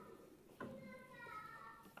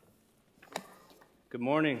Good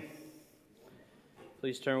morning.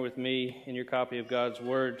 Please turn with me in your copy of God's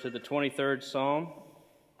Word to the 23rd Psalm.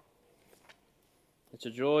 It's a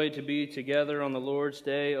joy to be together on the Lord's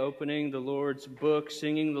Day, opening the Lord's book,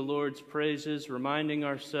 singing the Lord's praises, reminding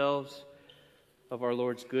ourselves of our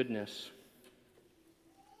Lord's goodness.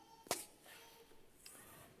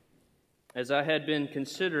 As I had been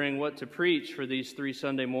considering what to preach for these 3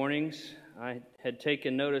 Sunday mornings, I had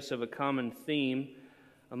taken notice of a common theme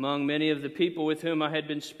among many of the people with whom I had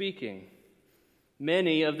been speaking.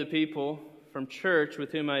 Many of the people from church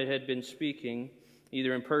with whom I had been speaking,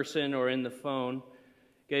 either in person or in the phone,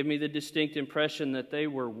 gave me the distinct impression that they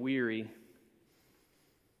were weary.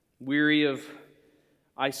 Weary of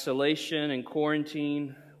isolation and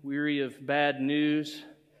quarantine, weary of bad news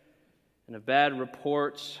and of bad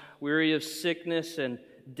reports, weary of sickness and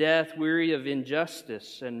death, weary of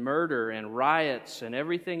injustice and murder and riots and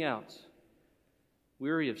everything else.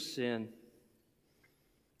 Weary of sin.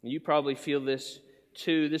 You probably feel this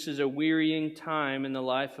too. This is a wearying time in the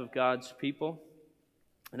life of God's people.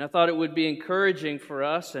 And I thought it would be encouraging for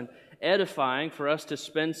us and edifying for us to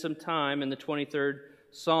spend some time in the 23rd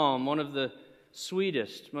Psalm, one of the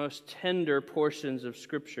sweetest, most tender portions of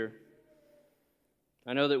Scripture.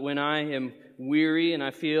 I know that when I am weary and I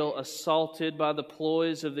feel assaulted by the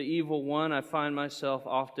ploys of the evil one, I find myself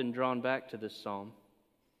often drawn back to this psalm.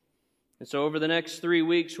 And so over the next 3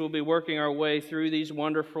 weeks, we'll be working our way through these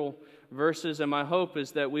wonderful verses, and my hope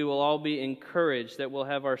is that we will all be encouraged, that we'll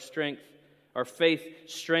have our faith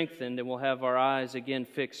strengthened, and we'll have our eyes again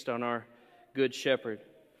fixed on our Good Shepherd.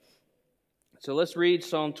 So let's read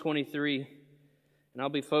Psalm 23, and I'll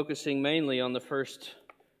be focusing mainly on the first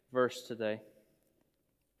verse today.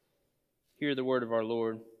 Hear the word of our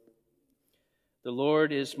Lord. The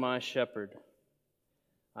Lord is my shepherd.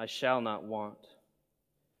 I shall not want.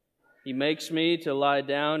 He makes me to lie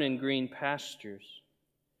down in green pastures.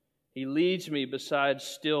 He leads me beside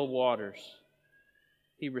still waters.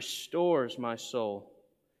 He restores my soul.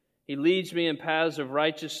 He leads me in paths of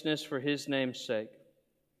righteousness for His name's sake.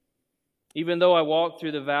 Even though I walk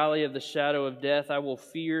through the valley of the shadow of death, I will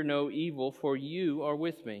fear no evil, for You are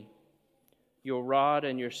with me. Your rod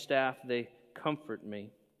and Your staff, they comfort me.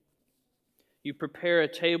 You prepare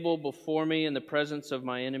a table before me in the presence of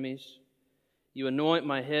my enemies. You anoint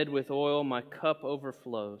my head with oil, my cup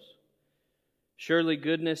overflows. Surely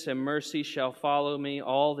goodness and mercy shall follow me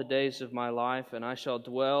all the days of my life, and I shall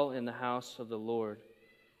dwell in the house of the Lord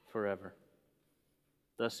forever.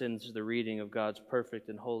 Thus ends the reading of God's perfect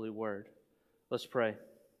and holy word. Let's pray.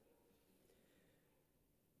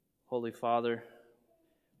 Holy Father,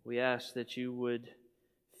 we ask that You would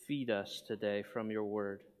feed us today from Your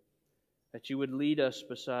word, that You would lead us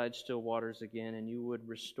beside still waters again, and You would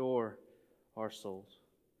restore our souls.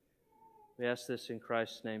 We ask this in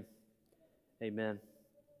Christ's name. Amen.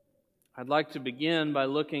 I'd like to begin by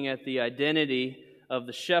looking at the identity of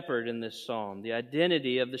the shepherd in this psalm, the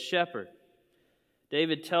identity of the shepherd.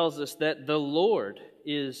 David tells us that the Lord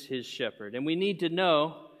is his shepherd, and we need to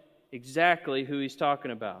know exactly who he's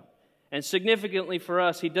talking about. And significantly for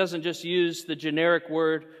us, he doesn't just use the generic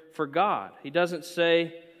word for God. He doesn't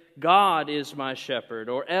say, God is my shepherd,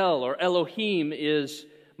 or El or Elohim is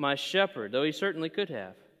my shepherd, though he certainly could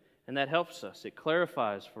have. And that helps us. It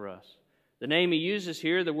clarifies for us. The name he uses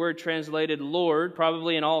here, the word translated Lord,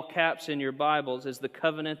 probably in all caps in your Bibles, is the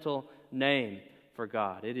covenantal name for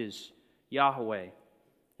God. It is Yahweh.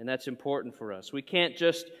 And that's important for us. We can't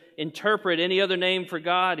just interpret any other name for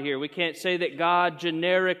God here. We can't say that God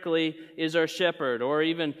generically is our shepherd, or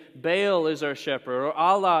even Baal is our shepherd, or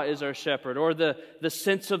Allah is our shepherd, or the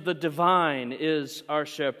sense of the divine is our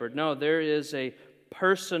shepherd. No, there is a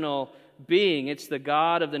personal being. It's the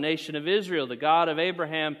God of the nation of Israel, the God of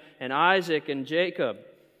Abraham and Isaac and Jacob.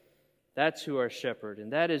 That's who our shepherd,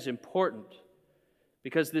 and that is important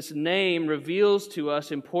because this name reveals to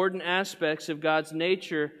us important aspects of God's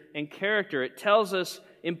nature and character. It tells us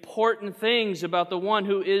important things about the one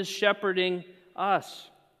who is shepherding us.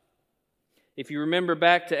 If you remember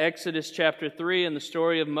back to Exodus chapter 3 and the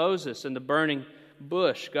story of Moses and the burning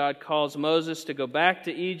bush, God calls Moses to go back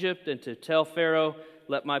to Egypt and to tell Pharaoh,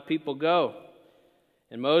 let my people go.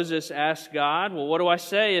 And Moses asked God, well, what do I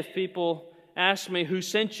say if people ask me who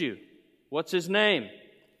sent you? What's his name?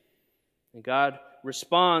 And God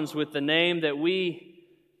responds with the name that we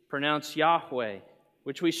pronounce Yahweh,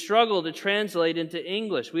 which we struggle to translate into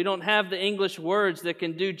English. We don't have the English words that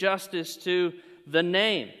can do justice to the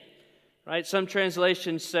name. Right? Some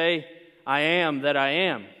translations say, I am that I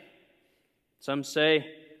am. Some say,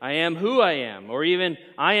 I am who I am, or even,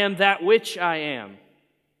 I am that which I am.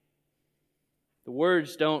 The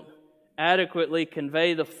words don't adequately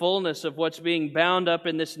convey the fullness of what's being bound up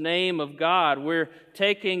in this name of God. We're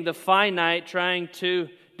taking the finite, trying to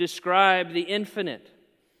describe the infinite.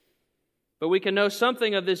 But we can know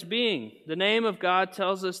something of this being. The name of God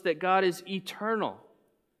tells us that God is eternal.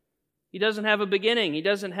 He doesn't have a beginning. He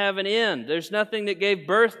doesn't have an end. There's nothing that gave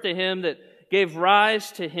birth to Him, that gave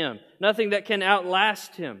rise to Him. Nothing that can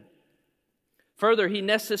outlast Him. Further, He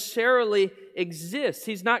necessarily exists.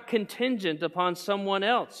 He's not contingent upon someone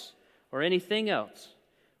else or anything else,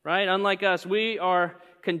 right? Unlike us, we are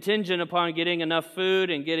contingent upon getting enough food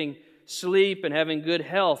and getting sleep and having good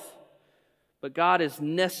health. But God is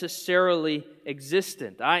necessarily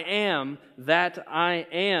existent. I am that I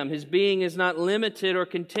am. His being is not limited or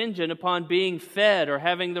contingent upon being fed or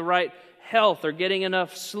having the right health or getting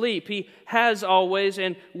enough sleep. He has always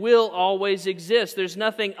and will always exist. There's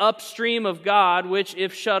nothing upstream of God which,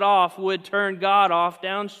 if shut off, would turn God off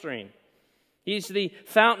downstream. He's the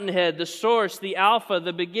fountainhead, the source, the Alpha,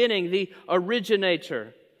 the beginning, the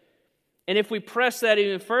originator. And if we press that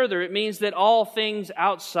even further, it means that all things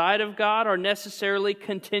outside of God are necessarily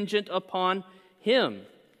contingent upon Him.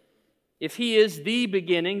 If He is the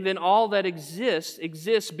beginning, then all that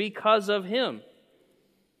exists because of Him.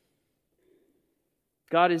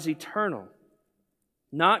 God is eternal,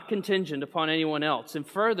 not contingent upon anyone else. And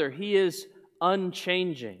further, He is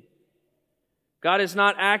unchanging. God is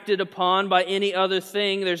not acted upon by any other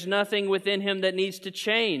thing. There's nothing within Him that needs to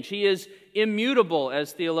change. He is immutable,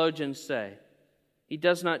 as theologians say. He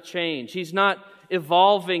does not change. He's not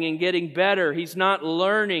evolving and getting better. He's not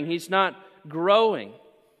learning. He's not growing.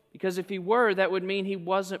 Because if He were, that would mean He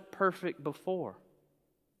wasn't perfect before.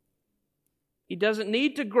 He doesn't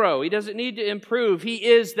need to grow. He doesn't need to improve. He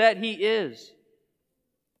is that He is.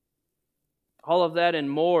 All of that and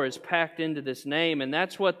more is packed into this name, and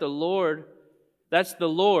that's the Lord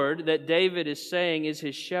that David is saying is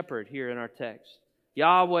His shepherd here in our text.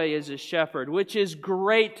 Yahweh is His shepherd, which is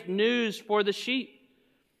great news for the sheep.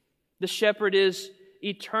 The shepherd is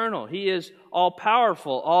eternal. He is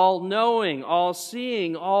all-powerful, all-knowing,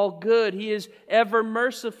 all-seeing, all good. He is ever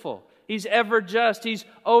merciful. He's ever just. He's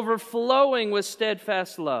overflowing with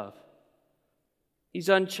steadfast love. He's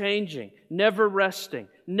unchanging, never resting,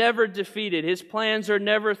 never defeated. His plans are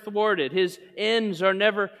never thwarted. His ends are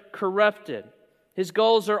never corrupted. His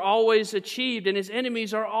goals are always achieved, and His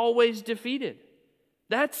enemies are always defeated.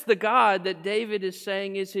 That's the God that David is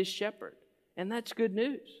saying is His shepherd. And that's good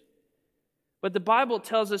news. But the Bible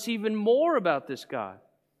tells us even more about this God.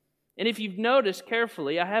 And if you've noticed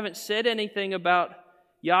carefully, I haven't said anything about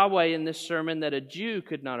Yahweh in this sermon that a Jew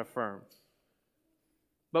could not affirm.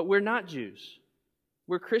 But we're not Jews.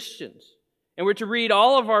 We're Christians. And we're to read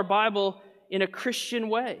all of our Bible in a Christian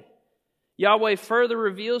way. Yahweh further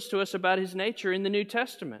reveals to us about His nature in the New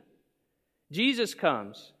Testament. Jesus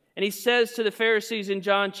comes, and He says to the Pharisees in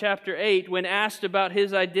John chapter 8, when asked about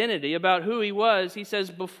His identity, about who He was, He says,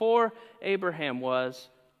 "Before Abraham was,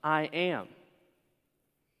 I am."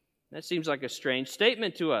 That seems like a strange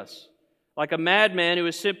statement to us. Like a madman who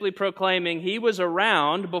is simply proclaiming He was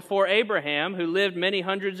around before Abraham, who lived many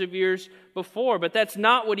hundreds of years before. But that's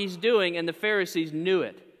not what He's doing, and the Pharisees knew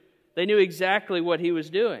it. They knew exactly what He was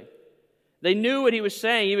doing. They knew what He was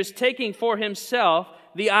saying. He was taking for Himself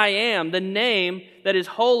the I Am, the name that is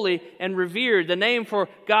holy and revered, the name for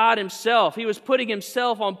God Himself. He was putting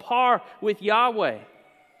Himself on par with Yahweh,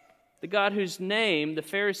 the God whose name the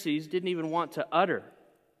Pharisees didn't even want to utter.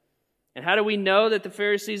 And how do we know that the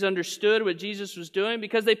Pharisees understood what Jesus was doing?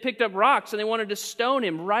 Because they picked up rocks and they wanted to stone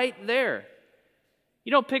Him right there.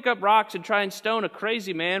 You don't pick up rocks and try and stone a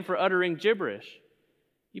crazy man for uttering gibberish.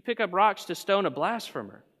 You pick up rocks to stone a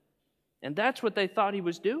blasphemer. And that's what they thought He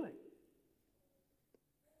was doing.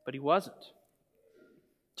 But He wasn't.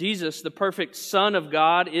 Jesus, the perfect Son of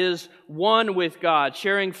God, is one with God,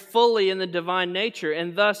 sharing fully in the divine nature,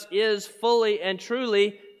 and thus is fully and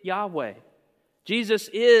truly Yahweh. Jesus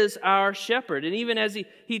is our shepherd. And even as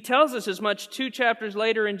he tells us as much 2 chapters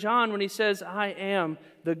later in John when He says, "I am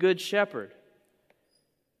the good shepherd."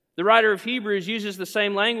 The writer of Hebrews uses the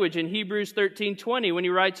same language in Hebrews 13:20 when he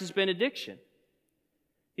writes his benediction.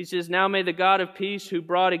 He says, "Now may the God of peace, who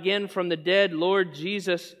brought again from the dead Lord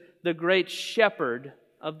Jesus, the great shepherd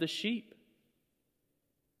of the sheep."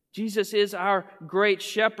 Jesus is our great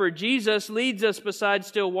shepherd. Jesus leads us beside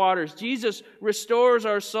still waters. Jesus restores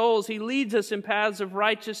our souls. He leads us in paths of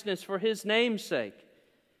righteousness for His name's sake.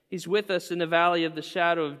 He's with us in the valley of the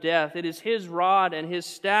shadow of death. It is His rod and His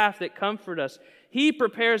staff that comfort us. He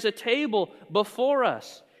prepares a table before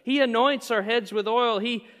us. He anoints our heads with oil.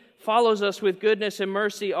 He follows us with goodness and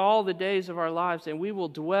mercy all the days of our lives, and we will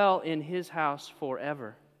dwell in His house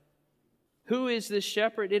forever. Who is this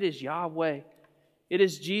shepherd? It is Yahweh. It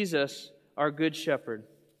is Jesus, our good shepherd.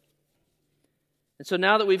 And so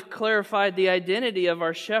now that we've clarified the identity of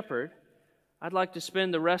our shepherd, I'd like to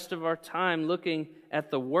spend the rest of our time looking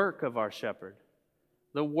at the work of our shepherd.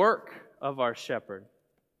 The work of our shepherd.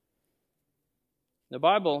 The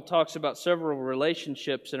Bible talks about several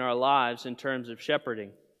relationships in our lives in terms of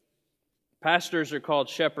shepherding. Pastors are called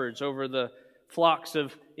shepherds over the flocks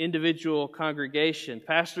of individual congregation.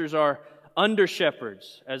 Pastors are under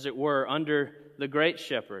shepherds, as it were, under the great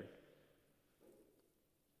shepherd.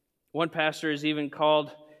 One pastor has even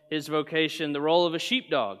called his vocation the role of a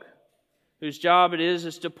sheepdog, whose job it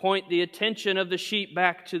is to point the attention of the sheep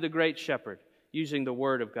back to the great shepherd, using the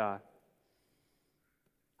Word of God.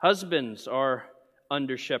 Husbands are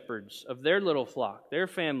under shepherds of their little flock, their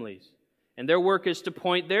families, and their work is to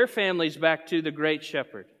point their families back to the great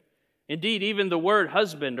shepherd. Indeed, even the word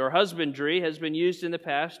husband or husbandry has been used in the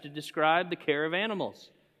past to describe the care of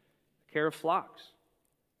animals, the care of flocks.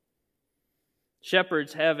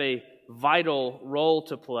 Shepherds have a vital role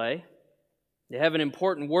to play. They have an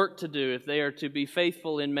important work to do if they are to be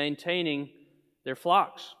faithful in maintaining their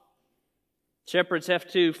flocks. Shepherds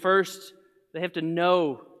have to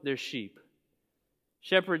know their sheep.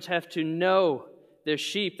 Shepherds have to know their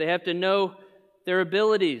sheep. They have to know their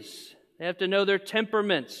abilities. They have to know their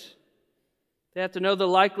temperaments. They have to know the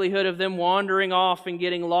likelihood of them wandering off and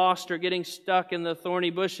getting lost or getting stuck in the thorny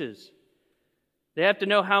bushes. They have to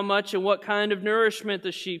know how much and what kind of nourishment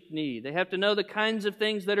the sheep need. They have to know the kinds of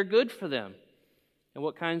things that are good for them and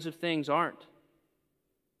what kinds of things aren't. The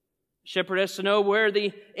shepherd has to know where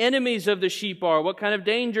the enemies of the sheep are, what kind of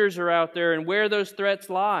dangers are out there, and where those threats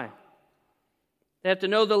lie. They have to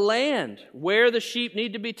know the land, where the sheep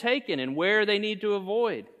need to be taken and where they need to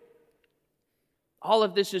avoid. All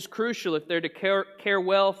of this is crucial if they're to care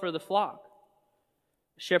well for the flock.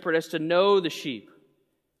 The shepherd has to know the sheep.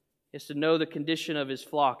 He has to know the condition of his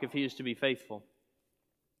flock if he is to be faithful.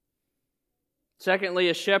 Secondly,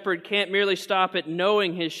 a shepherd can't merely stop at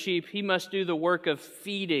knowing his sheep. He must do the work of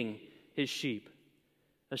feeding his sheep.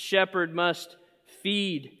 A shepherd must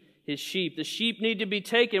feed his sheep. The sheep need to be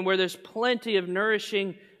taken where there's plenty of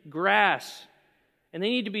nourishing grass, and they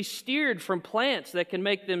need to be steered from plants that can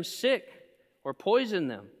make them sick or poison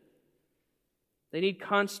them. They need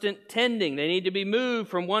constant tending. They need to be moved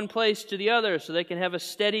from one place to the other so they can have a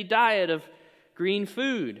steady diet of green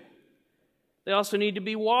food. They also need to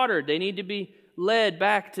be watered. They need to be led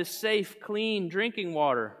back to safe, clean drinking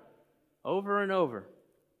water over and over.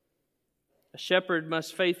 A shepherd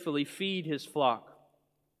must faithfully feed his flock.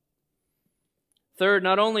 Third,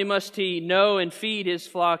 not only must he know and feed his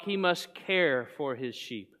flock, he must care for his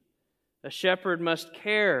sheep. A shepherd must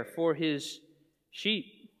care for his sheep.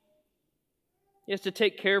 He has to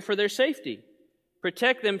take care for their safety,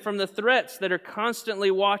 protect them from the threats that are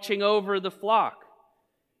constantly watching over the flock.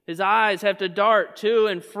 His eyes have to dart to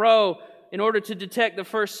and fro in order to detect the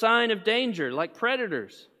first sign of danger, like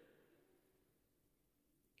predators.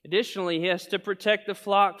 Additionally, he has to protect the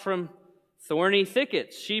flock from thorny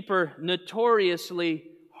thickets. Sheep are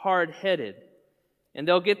notoriously hard-headed, and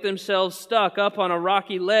they'll get themselves stuck up on a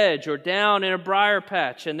rocky ledge or down in a briar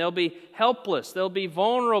patch, and they'll be helpless, they'll be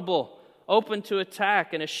vulnerable, open to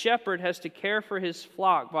attack, and a shepherd has to care for his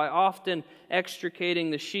flock by often extricating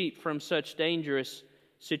the sheep from such dangerous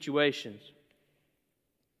situations.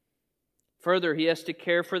 Further, he has to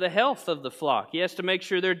care for the health of the flock. He has to make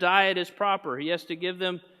sure their diet is proper. He has to give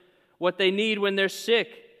them what they need when they're sick,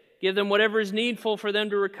 give them whatever is needful for them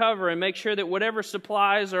to recover, and make sure that whatever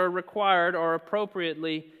supplies are required are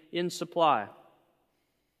appropriately in supply.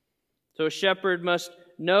 So a shepherd must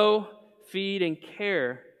know, feed, and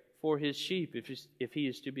care for his sheep if he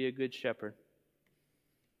is to be a good shepherd.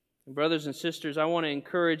 And brothers and sisters, I want to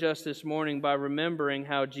encourage us this morning by remembering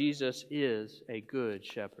how Jesus is a good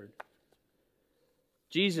shepherd.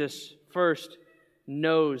 Jesus first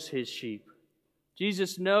knows his sheep.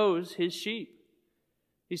 Jesus knows his sheep.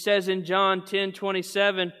 He says in John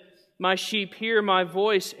 10:27, "My sheep hear my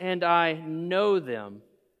voice, and I know them,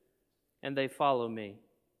 and they follow me."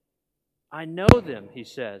 I know them, he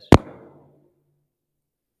says.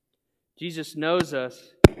 Jesus knows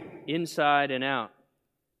us inside and out.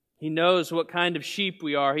 He knows what kind of sheep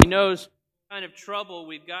we are. He knows what kind of trouble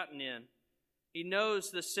we've gotten in. He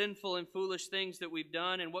knows the sinful and foolish things that we've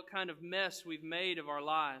done and what kind of mess we've made of our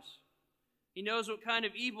lives. He knows what kind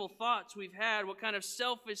of evil thoughts we've had, what kind of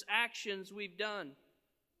selfish actions we've done.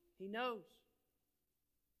 He knows.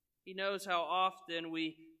 He knows how often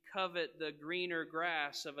we covet the greener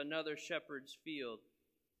grass of another shepherd's field.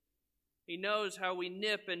 He knows how we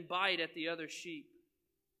nip and bite at the other sheep.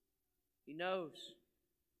 He knows.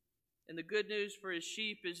 And the good news for his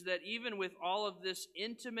sheep is that even with all of this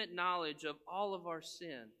intimate knowledge of all of our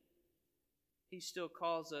sin, he still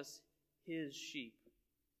calls us his sheep.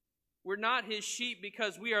 We're not his sheep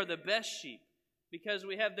because we are the best sheep, because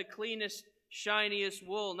we have the cleanest, shiniest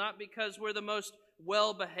wool, not because we're the most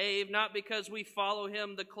well-behaved, not because we follow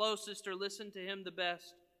him the closest or listen to him the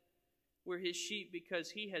best. We're his sheep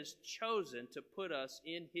because he has chosen to put us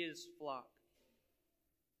in his flock.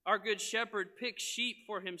 Our good shepherd picks sheep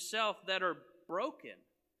for himself that are broken,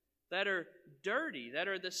 that are dirty, that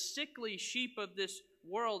are the sickly sheep of this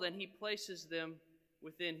world, and he places them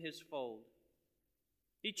within his fold.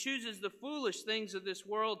 He chooses the foolish things of this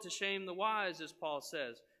world to shame the wise, as Paul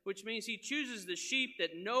says, which means he chooses the sheep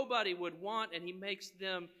that nobody would want, and he makes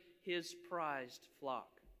them his prized flock.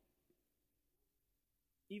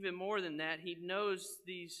 Even more than that, he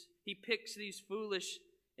picks these foolish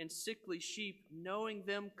and sickly sheep, knowing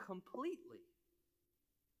them completely.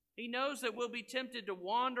 He knows that we'll be tempted to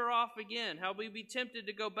wander off again, how we'll be tempted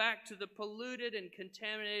to go back to the polluted and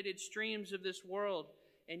contaminated streams of this world,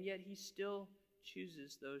 and yet he still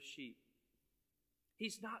chooses those sheep.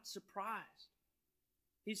 He's not surprised.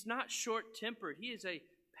 He's not short-tempered. He is a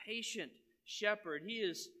patient shepherd. He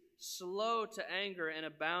is slow to anger and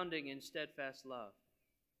abounding in steadfast love.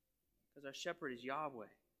 Because our shepherd is Yahweh.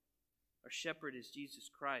 Our shepherd is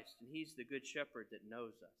Jesus Christ, and he's the good shepherd that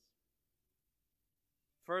knows us.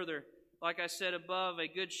 Further, like I said above, a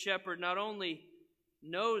good shepherd not only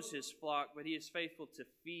knows his flock, but he is faithful to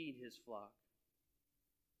feed his flock.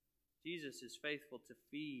 Jesus is faithful to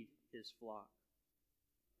feed his flock.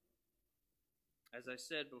 As I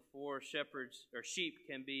said before, sheep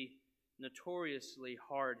can be notoriously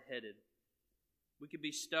hard-headed. We can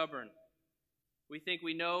be stubborn. We think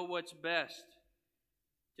we know what's best.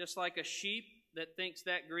 Just like a sheep that thinks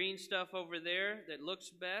that green stuff over there that looks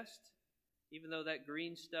best, even though that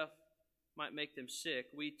green stuff might make them sick,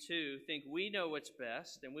 we too think we know what's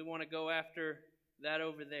best and we want to go after that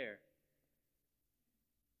over there.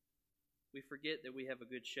 We forget that we have a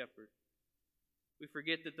good shepherd. We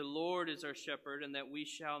forget that the Lord is our shepherd and that we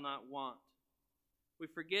shall not want. We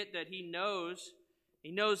forget that He knows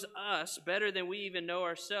us better than we even know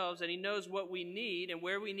ourselves, and He knows what we need and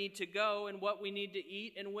where we need to go and what we need to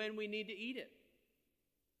eat and when we need to eat it.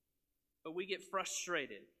 But we get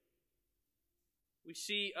frustrated. We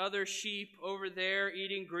see other sheep over there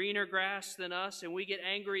eating greener grass than us, and we get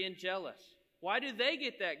angry and jealous. Why do they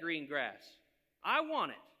get that green grass? I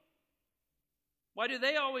want it. Why do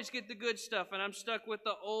they always get the good stuff and I'm stuck with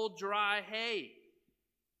the old dry hay?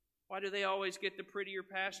 Why do they always get the prettier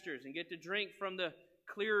pastures and get to drink from the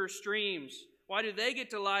clearer streams? Why do they get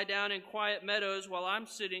to lie down in quiet meadows while I'm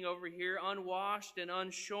sitting over here unwashed and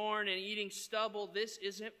unshorn and eating stubble? This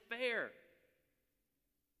isn't fair.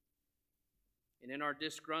 And in our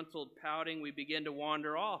disgruntled pouting, we begin to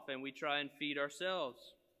wander off and we try and feed ourselves.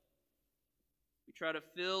 We try to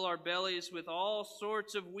fill our bellies with all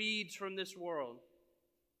sorts of weeds from this world.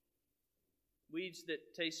 Weeds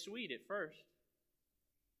that taste sweet at first.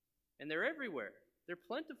 And they're everywhere. They're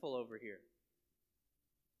plentiful over here.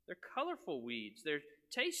 They're colorful weeds. They're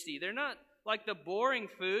tasty. They're not like the boring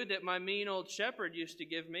food that my mean old shepherd used to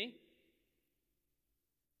give me.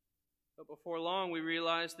 But before long, we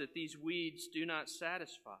realize that these weeds do not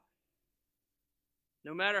satisfy.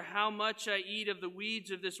 No matter how much I eat of the weeds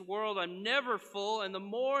of this world, I'm never full, and the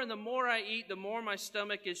more I eat, the more my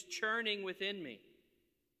stomach is churning within me.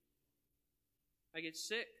 I get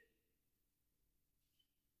sick.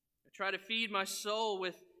 I try to feed my soul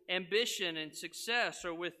with ambition and success,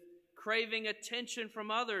 or with craving attention from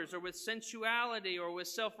others, or with sensuality, or with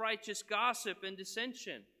self-righteous gossip and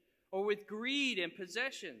dissension, or with greed and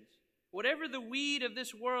possessions. Whatever the weed of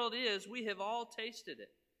this world is, we have all tasted it.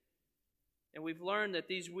 And we've learned that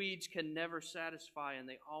these weeds can never satisfy, and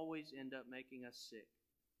they always end up making us sick.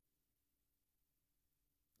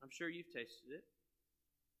 I'm sure you've tasted it.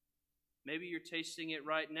 Maybe you're tasting it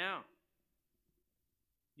right now.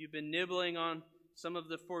 You've been nibbling on some of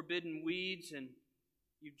the forbidden weeds, and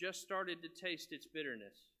you've just started to taste its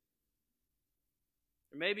bitterness.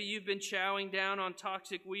 Or maybe you've been chowing down on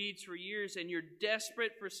toxic weeds for years, and you're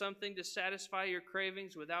desperate for something to satisfy your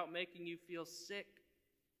cravings without making you feel sick.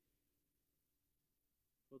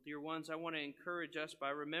 Well, dear ones, I want to encourage us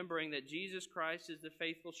by remembering that Jesus Christ is the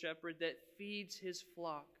faithful shepherd that feeds His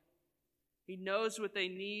flock. He knows what they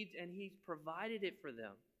need, and He's provided it for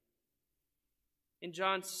them. In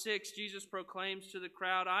John 6, Jesus proclaims to the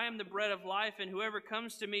crowd, "I am the bread of life, and whoever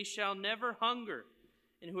comes to me shall never hunger,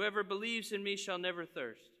 and whoever believes in me shall never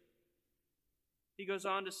thirst." He goes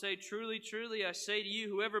on to say, "Truly, truly, I say to you,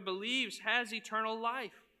 whoever believes has eternal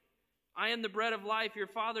life. I am the bread of life. Your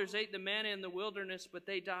fathers ate the manna in the wilderness, but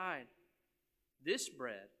they died. This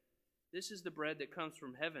bread, this is the bread that comes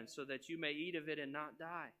from heaven, so that you may eat of it and not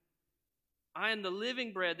die. I am the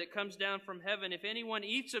living bread that comes down from heaven. If anyone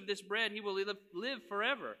eats of this bread, he will live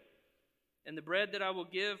forever. And the bread that I will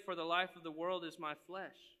give for the life of the world is my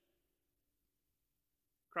flesh.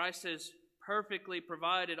 Christ has perfectly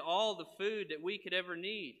provided all the food that we could ever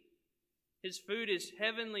need. His food is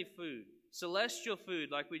heavenly food, celestial food,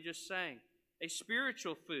 like we just sang, a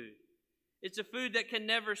spiritual food. It's a food that can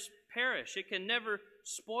never perish. It can never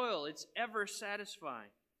spoil. It's ever satisfying.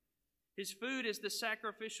 His food is the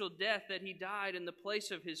sacrificial death that he died in the place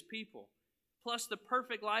of his people, plus the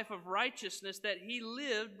perfect life of righteousness that he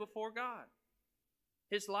lived before God.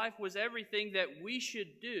 His life was everything that we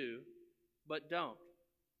should do, but don't.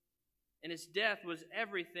 And his death was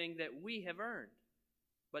everything that we have earned,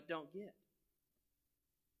 but don't get.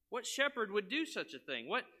 What shepherd would do such a thing?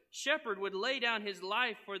 What shepherd would lay down his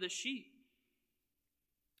life for the sheep?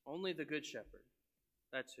 Only the good shepherd.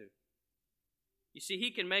 That's who. You see,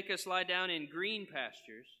 he can make us lie down in green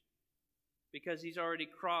pastures because he's already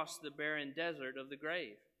crossed the barren desert of the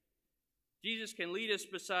grave. Jesus can lead us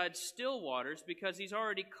beside still waters because he's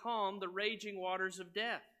already calmed the raging waters of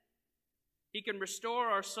death. He can restore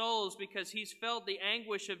our souls because he's felt the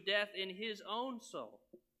anguish of death in his own soul.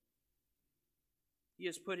 He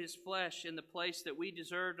has put his flesh in the place that we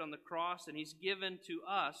deserved on the cross, and he's given to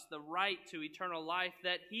us the right to eternal life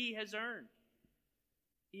that he has earned.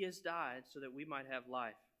 He has died so that we might have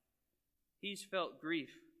life. He's felt grief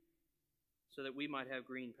so that we might have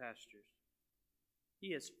green pastures.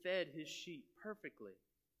 He has fed his sheep perfectly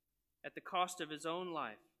at the cost of his own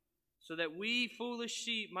life, so that we foolish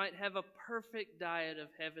sheep might have a perfect diet of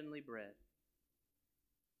heavenly bread.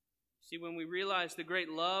 See, when we realize the great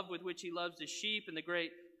love with which he loves the sheep and the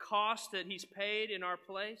great cost that he's paid in our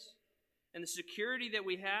place and the security that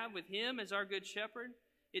we have with him as our good shepherd,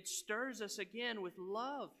 it stirs us again with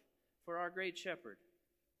love for our great shepherd.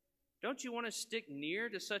 Don't you want to stick near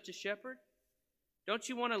to such a shepherd? Don't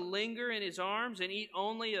you want to linger in his arms and eat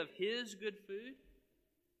only of his good food?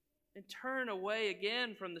 And turn away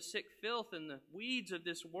again from the sick filth and the weeds of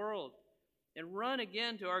this world and run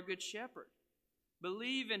again to our good shepherd.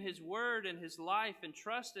 Believe in his word and his life and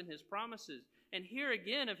trust in his promises and hear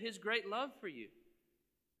again of his great love for you.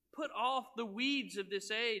 Put off the weeds of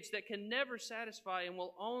this age that can never satisfy and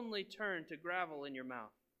will only turn to gravel in your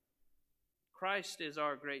mouth. Christ is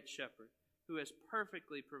our great shepherd who has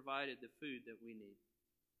perfectly provided the food that we need.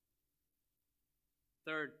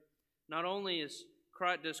 Third, not only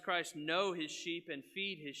does Christ know his sheep and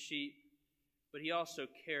feed his sheep, but he also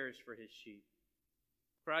cares for his sheep.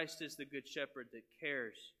 Christ is the good shepherd that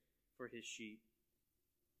cares for his sheep.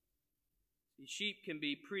 The sheep can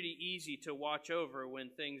be pretty easy to watch over when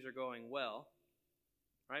things are going well,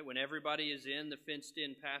 right? When everybody is in the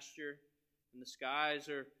fenced-in pasture and the skies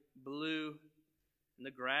are blue and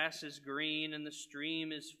the grass is green and the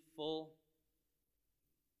stream is full.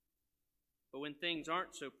 But when things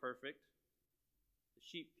aren't so perfect, the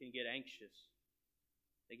sheep can get anxious.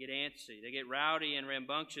 They get antsy. They get rowdy and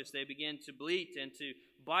rambunctious. They begin to bleat and to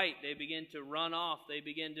bite. They begin to run off. They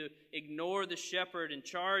begin to ignore the shepherd and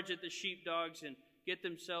charge at the sheepdogs and get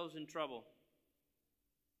themselves in trouble.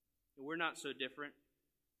 And we're not so different.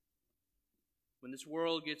 When this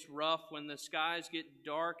world gets rough, when the skies get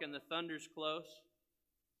dark and the thunder's close,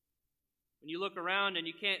 when you look around and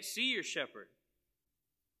you can't see your shepherd,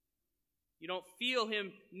 you don't feel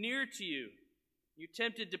him near to you, you're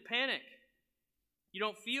tempted to panic. You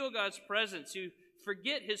don't feel God's presence. You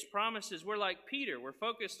forget his promises. We're like Peter. We're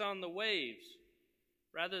focused on the waves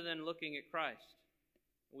rather than looking at Christ.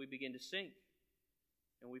 And we begin to sink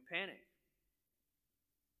and we panic.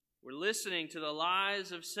 We're listening to the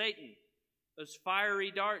lies of Satan, those fiery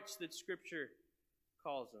darts that Scripture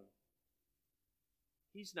calls them.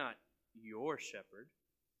 He's not your shepherd.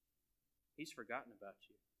 He's forgotten about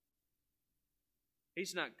you.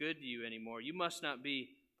 He's not good to you anymore. You must not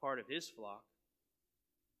be part of his flock.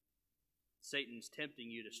 Satan's tempting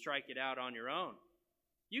you to strike it out on your own.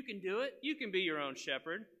 You can do it. You can be your own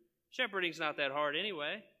shepherd. Shepherding's not that hard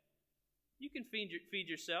anyway. You can feed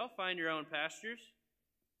yourself, find your own pastures.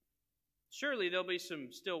 Surely there'll be some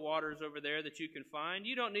still waters over there that you can find.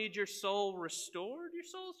 You don't need your soul restored. Your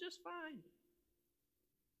soul's just fine.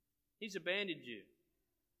 He's abandoned you.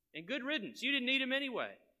 And good riddance. You didn't need him anyway.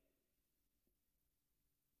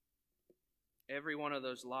 Every one of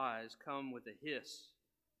those lies come with a hiss.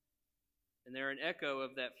 And they're an echo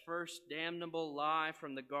of that first damnable lie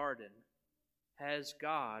from the garden. Has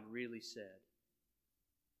God really said?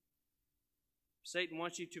 Satan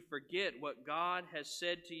wants you to forget what God has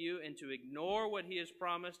said to you and to ignore what he has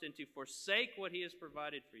promised and to forsake what he has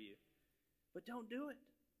provided for you. But don't do it.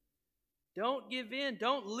 Don't give in.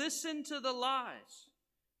 Don't listen to the lies.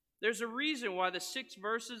 There's a reason why the 6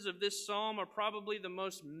 verses of this psalm are probably the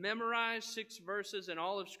most memorized 6 verses in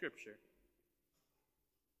all of Scripture.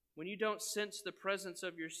 When you don't sense the presence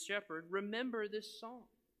of your shepherd, remember this psalm.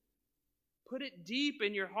 Put it deep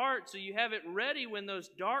in your heart so you have it ready when those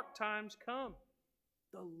dark times come.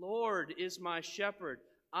 The Lord is my shepherd.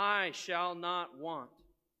 I shall not want.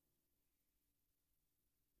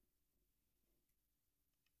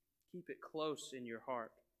 Keep it close in your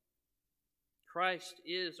heart. Christ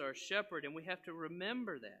is our shepherd, and we have to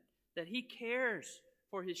remember that he cares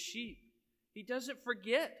for his sheep. He doesn't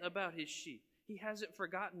forget about his sheep. He hasn't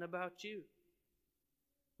forgotten about you.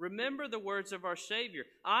 Remember the words of our Savior.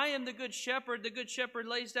 I am the good shepherd. The good shepherd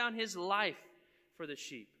lays down his life for the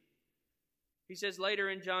sheep. He says later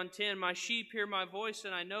in John 10, my sheep hear my voice,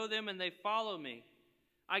 and I know them, and they follow me.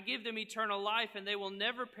 I give them eternal life, and they will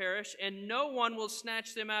never perish, and no one will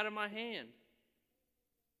snatch them out of my hand.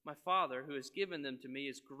 My Father, who has given them to me,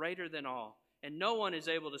 is greater than all, and no one is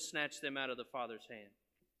able to snatch them out of the Father's hand.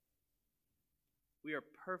 We are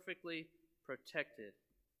perfectly protected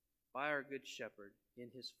by our good shepherd in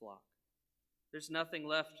his flock. There's nothing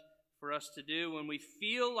left for us to do when we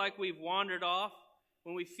feel like we've wandered off,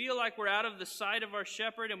 when we feel like we're out of the sight of our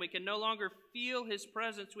shepherd and we can no longer feel his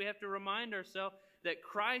presence. We have to remind ourselves that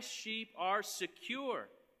Christ's sheep are secure.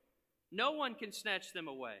 No one can snatch them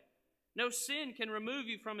away. No sin can remove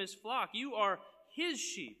you from his flock. You are his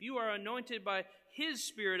sheep. You are anointed by his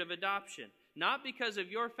spirit of adoption, not because of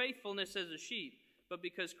your faithfulness as a sheep, but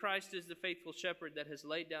because Christ is the faithful shepherd that has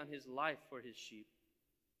laid down his life for his sheep.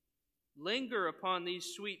 Linger upon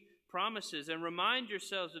these sweet promises and remind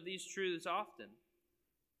yourselves of these truths often.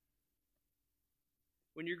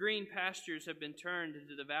 When your green pastures have been turned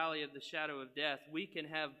into the valley of the shadow of death, we can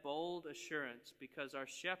have bold assurance because our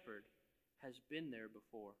shepherd has been there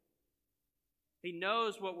before. He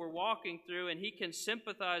knows what we're walking through, and he can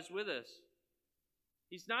sympathize with us.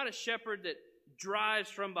 He's not a shepherd that drives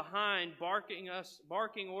from behind,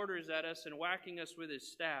 barking orders at us and whacking us with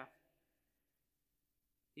his staff.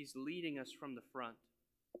 He's leading us from the front.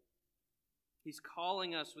 He's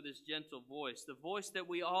calling us with his gentle voice, the voice that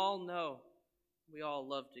we all know, we all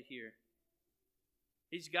love to hear.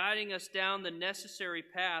 He's guiding us down the necessary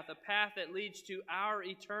path, a path that leads to our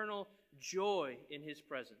eternal joy in his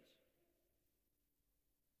presence.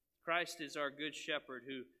 Christ is our good shepherd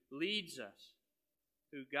who leads us,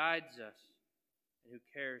 who guides us, and who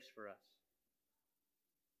cares for us.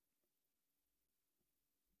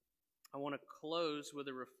 I want to close with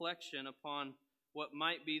a reflection upon what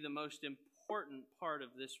might be the most important part of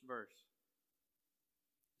this verse.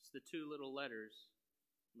 It's the 2 little letters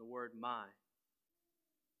and the word my.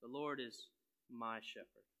 The Lord is my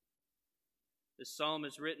shepherd. This psalm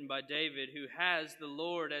is written by David, who has the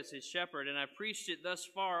Lord as his shepherd, and I preached it thus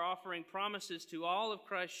far, offering promises to all of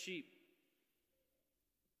Christ's sheep.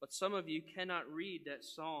 But some of you cannot read that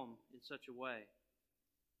psalm in such a way.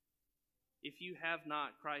 If you have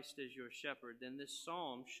not Christ as your shepherd, then this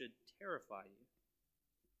psalm should terrify you.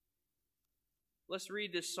 Let's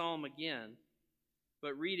read this psalm again,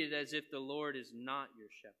 but read it as if the Lord is not your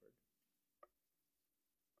shepherd.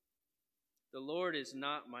 The Lord is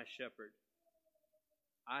not my shepherd.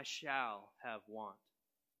 I shall have want.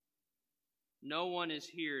 No one is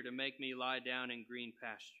here to make me lie down in green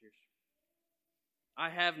pastures. I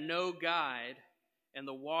have no guide, and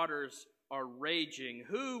the waters are raging.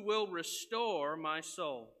 Who will restore my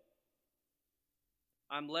soul?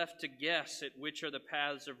 I'm left to guess at which are the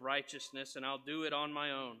paths of righteousness, and I'll do it on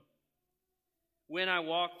my own. When I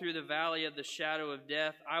walk through the valley of the shadow of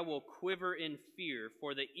death, I will quiver in fear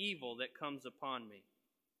for the evil that comes upon me.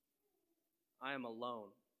 I am alone.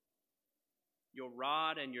 Your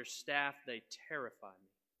rod and your staff, they terrify me.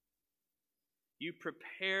 You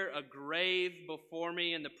prepare a grave before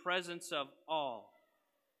me in the presence of all.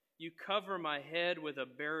 You cover my head with a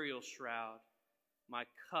burial shroud. My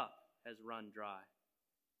cup has run dry.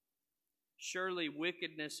 Surely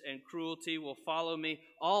wickedness and cruelty will follow me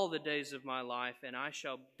all the days of my life, and I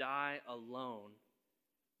shall die alone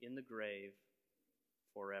in the grave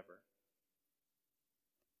forever.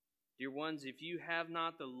 Dear ones, if you have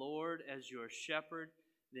not the Lord as your shepherd,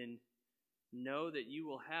 then know that you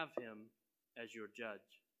will have him as your judge.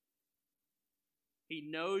 He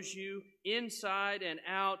knows you inside and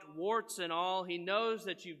out, warts and all. He knows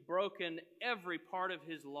that you've broken every part of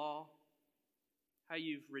his law, how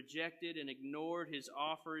you've rejected and ignored his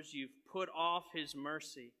offers. You've put off his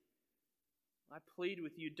mercy. I plead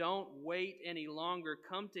with you, don't wait any longer.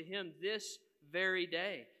 Come to him this very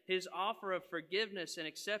day. His offer of forgiveness and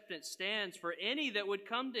acceptance stands for any that would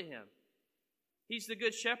come to him. He's the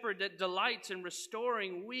good shepherd that delights in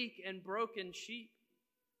restoring weak and broken sheep.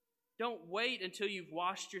 Don't wait until you've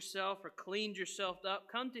washed yourself or cleaned yourself up.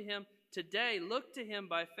 Come to him today. Look to him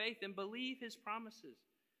by faith and believe his promises.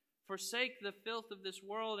 Forsake the filth of this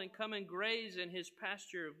world and come and graze in his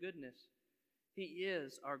pasture of goodness. He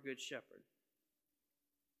is our good shepherd.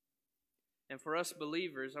 And for us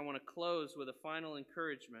believers, I want to close with a final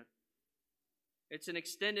encouragement. It's an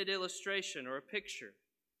extended illustration or a picture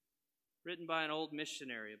written by an old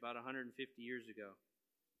missionary about 150 years ago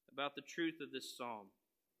about the truth of this psalm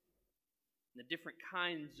and the different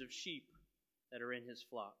kinds of sheep that are in his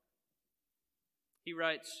flock. He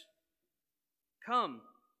writes, Come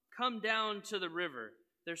down to the river.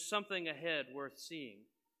 There's something ahead worth seeing.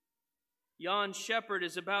 Yon shepherd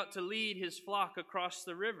is about to lead his flock across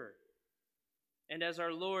the river. And as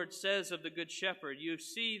our Lord says of the good shepherd, you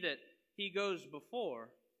see that he goes before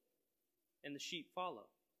and the sheep follow.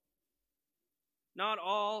 Not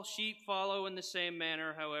all sheep follow in the same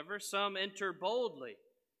manner, however. Some enter boldly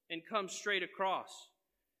and come straight across.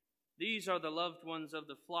 These are the loved ones of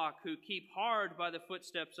the flock who keep hard by the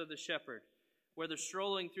footsteps of the shepherd, whether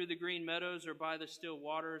strolling through the green meadows or by the still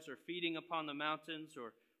waters or feeding upon the mountains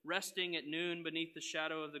or resting at noon beneath the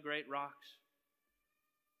shadow of the great rocks.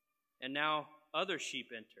 And now other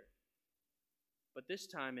sheep enter, but this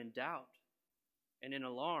time in doubt and in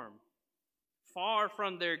alarm. Far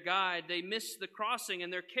from their guide, they miss the crossing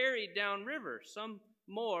and they're carried down river, some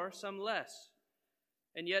more, some less.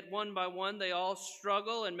 And yet one by one they all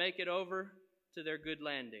struggle and make it over to their good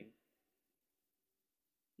landing.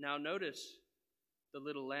 Now notice the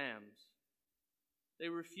little lambs. They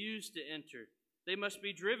refuse to enter. They must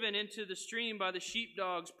be driven into the stream by the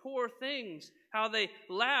sheepdogs. Poor things, how they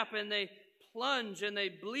lap and they plunge and they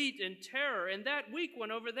bleat in terror. And that weak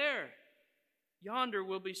one over there, yonder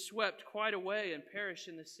will be swept quite away and perish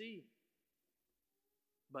in the sea.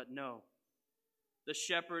 But no, the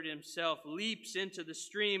shepherd himself leaps into the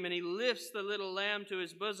stream and he lifts the little lamb to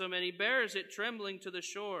his bosom and he bears it trembling to the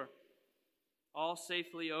shore. All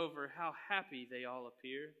safely over, how happy they all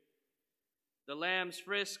appear. The lambs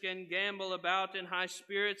frisk and gambol about in high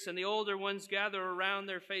spirits, and the older ones gather around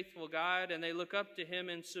their faithful guide, and they look up to him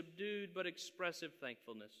in subdued but expressive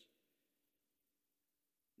thankfulness.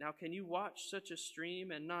 Now, can you watch such a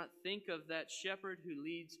stream and not think of that shepherd who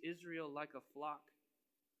leads Israel like a flock?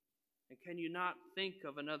 And can you not think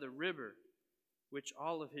of another river which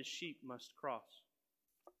all of his sheep must cross?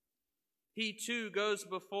 He too goes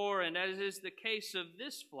before, and as is the case of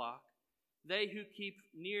this flock, they who keep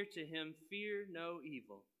near to him fear no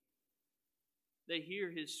evil. They hear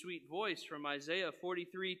his sweet voice from Isaiah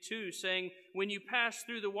 43:2, saying, When you pass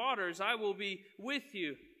through the waters, I will be with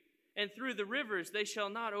you, and through the rivers they shall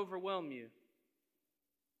not overwhelm you.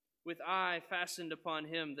 With eye fastened upon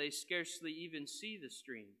him, they scarcely even see the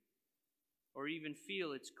stream, or even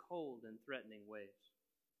feel its cold and threatening waves.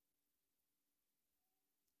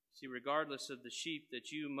 See, regardless of the sheep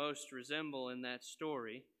that you most resemble in that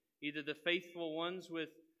story, either the faithful ones with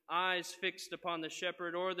eyes fixed upon the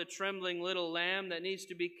shepherd or the trembling little lamb that needs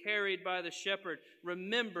to be carried by the shepherd,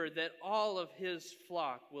 remember that all of his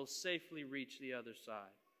flock will safely reach the other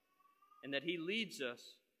side, and that he leads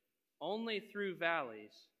us only through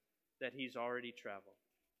valleys that he's already traveled.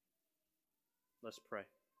 Let's pray.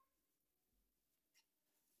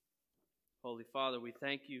 Holy Father, we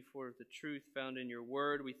thank you for the truth found in your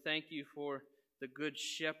word. We thank you for the good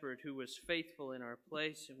shepherd who was faithful in our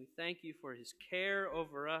place, and we thank you for his care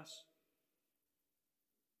over us.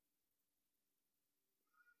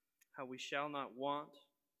 How we shall not want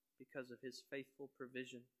because of his faithful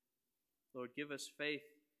provision. Lord, give us faith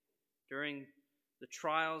during the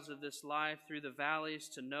trials of this life, through the valleys,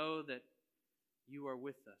 to know that you are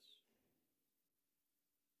with us.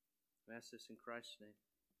 I ask this in Christ's name.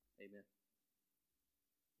 Amen.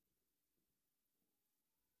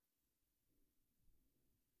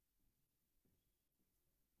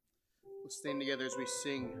 We'll stand together as we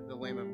sing the Lamb of God.